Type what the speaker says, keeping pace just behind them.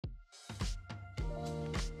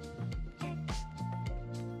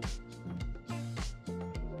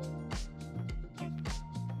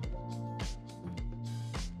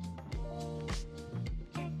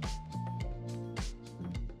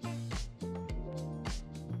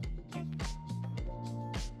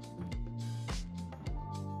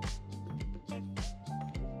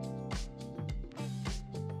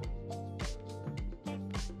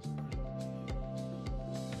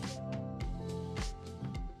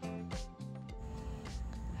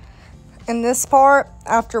In this part,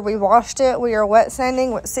 after we washed it, we are wet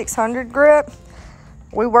sanding with 600 grit.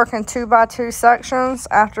 We work in 2x2 sections.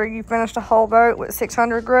 After you finish the whole boat with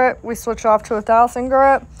 600 grit, we switch off to 1,000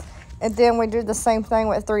 grit, and then we do the same thing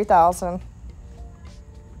with 3,000.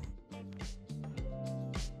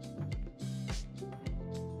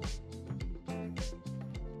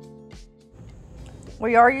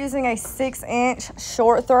 We are using a 6-inch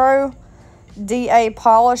short throw DA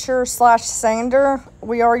polisher / sander.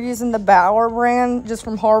 We are using the Bauer brand just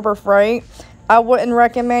from Harbor Freight. I wouldn't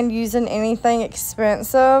recommend using anything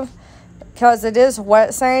expensive because it is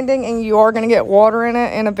wet sanding and you are going to get water in it,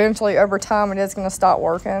 and eventually over time it is going to stop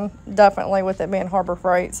working, definitely with it being Harbor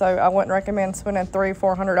Freight. So I wouldn't recommend spending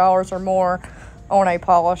 $300-400 or more on a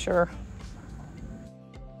polisher.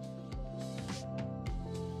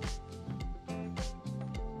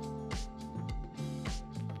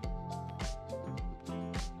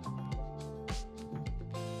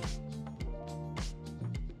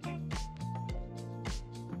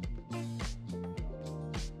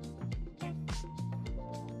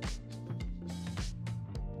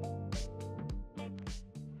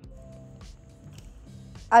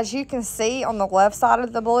 As you can see on the left side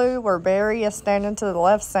of the blue where Barry is standing to the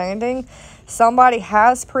left sanding, somebody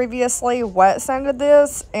has previously wet sanded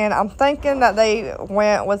this, and I'm thinking that they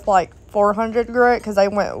went with like 400 grit because they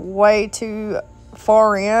went way too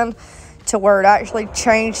far in to where it actually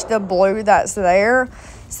changed the blue that's there.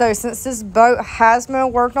 So since this boat has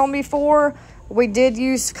been worked on before, we did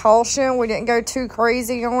use caution. We didn't go too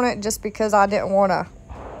crazy on it just because I didn't want to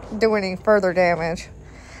do any further damage.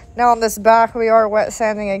 Now on this back, we are wet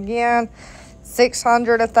sanding again,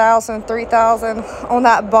 600, 1,000, 3,000. On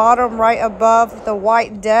that bottom right above the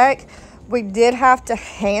white deck, we did have to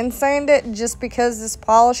hand sand it just because this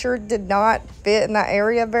polisher did not fit in that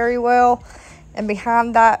area very well. And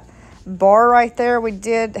behind that bar right there, we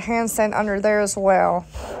did hand sand under there as well.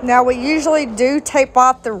 Now we usually do tape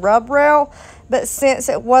off the rub rail, but since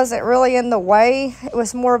it wasn't really in the way, it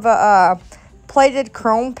was more of a plated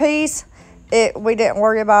chrome piece, we didn't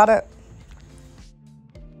worry about it.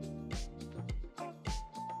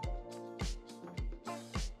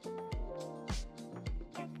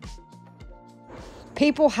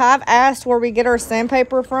 People have asked where we get our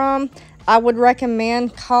sandpaper from. I would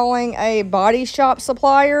recommend calling a body shop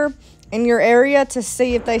supplier in your area to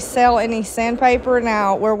see if they sell any sandpaper.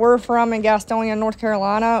 Now, where we're from in Gastonia, North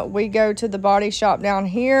Carolina, we go to the body shop down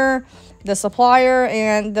here, the supplier,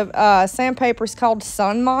 and the sandpaper is called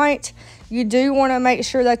Sunmite. You do want to make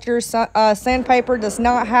sure that your sandpaper does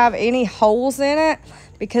not have any holes in it,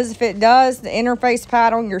 because if it does, the interface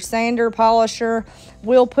pad on your sander polisher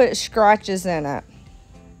will put scratches in it.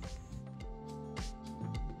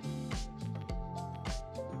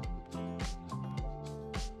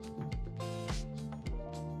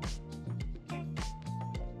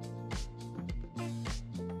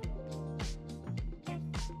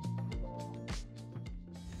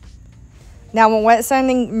 Now, when wet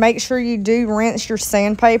sanding, make sure you do rinse your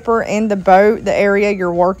sandpaper in the boat, the area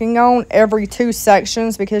you're working on, every 2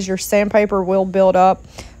 sections, because your sandpaper will build up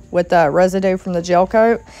with the residue from the gel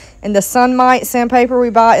coat. And the Sunmite sandpaper we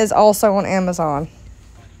buy is also on Amazon.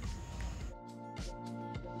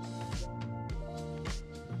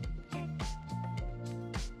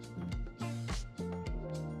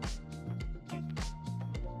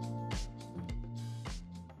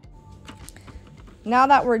 Now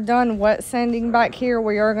that we're done wet sanding back here,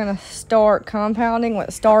 we are going to start compounding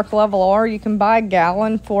with Stark Level R. You can buy a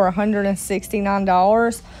gallon for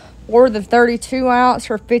 $169 or the 32 ounce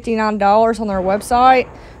for $59 on their website.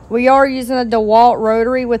 We are using a DeWalt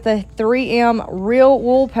rotary with a 3M real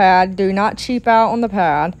wool pad. Do not cheap out on the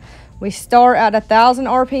pad. We start at 1,000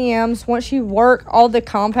 RPMs. Once you work all the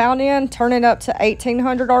compound in, turn it up to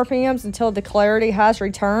 1,800 RPMs until the clarity has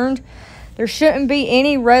returned. There shouldn't be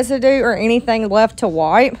any residue or anything left to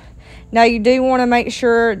wipe. Now, you do want to make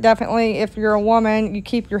sure, definitely, if you're a woman, you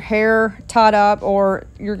keep your hair tied up or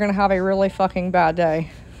you're going to have a really fucking bad day.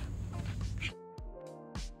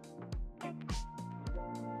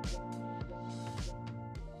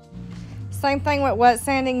 Same thing with wet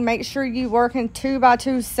sanding. Make sure you work in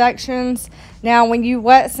 2x2 sections. Now, when you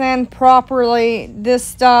wet sand properly, this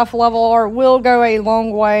stuff, Level R, will go a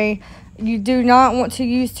long way. You do not want to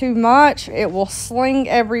use too much. It will sling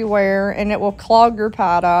everywhere and it will clog your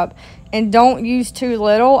pad up. And don't use too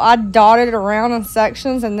little. I dotted it around in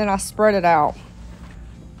sections and then I spread it out.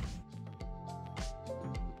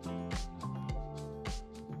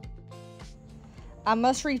 I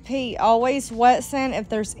must repeat, always wet sand if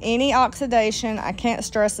there's any oxidation. I can't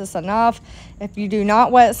stress this enough. If you do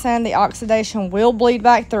not wet sand, the oxidation will bleed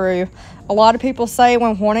back through. A lot of people say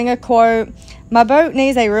when wanting a quote, my boat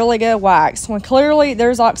needs a really good wax. When clearly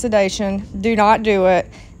there's oxidation, do not do it.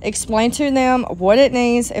 Explain to them what it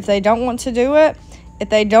needs. If they don't want to do it, if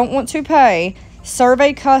they don't want to pay, serve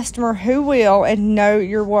a customer who will and know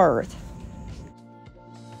your worth.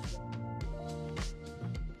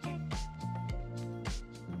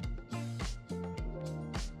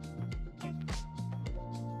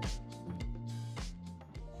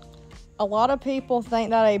 A lot of people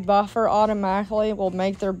think that a buffer automatically will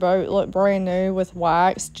make their boat look brand new with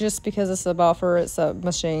wax just because it's a buffer, it's a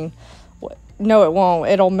machine. No, it won't.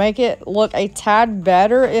 It'll make it look a tad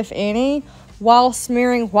better, if any, while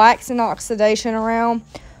smearing wax and oxidation around.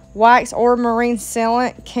 Wax or marine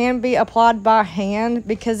sealant can be applied by hand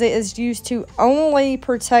because it is used to only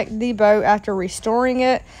protect the boat after restoring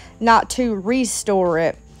it, not to restore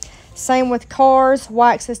it. Same with cars.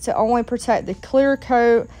 Wax is to only protect the clear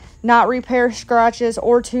coat, not repair scratches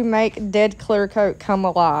or to make dead clear coat come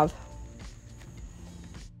alive.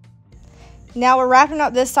 Now we're wrapping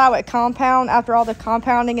up this side with compound. After all the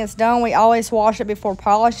compounding is done, we always wash it before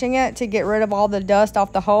polishing it to get rid of all the dust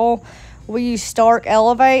off the hull. We use Stark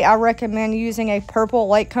Elevate. I recommend using a purple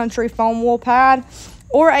Lake Country foam wool pad,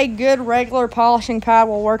 or a good regular polishing pad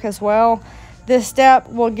will work as well. This step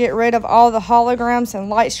will get rid of all the holograms and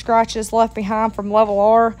light scratches left behind from level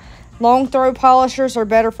R. Long throw polishers are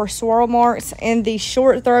better for swirl marks, and the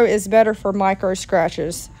short throw is better for micro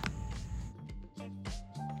scratches.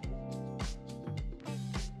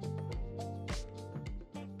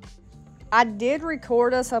 I did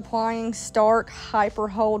record us applying Stark Hyper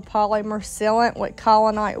Hold Polymer Sealant with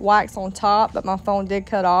Colonite wax on top, but my phone did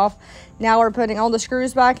cut off. Now we're putting all the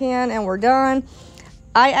screws back in and we're done.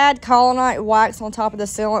 I add Colonite wax on top of the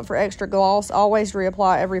sealant for extra gloss. Always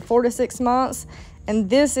reapply every 4 to 6 months. And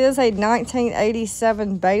this is a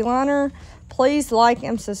 1987 Bayliner. Please like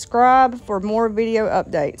and subscribe for more video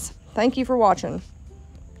updates. Thank you for watching.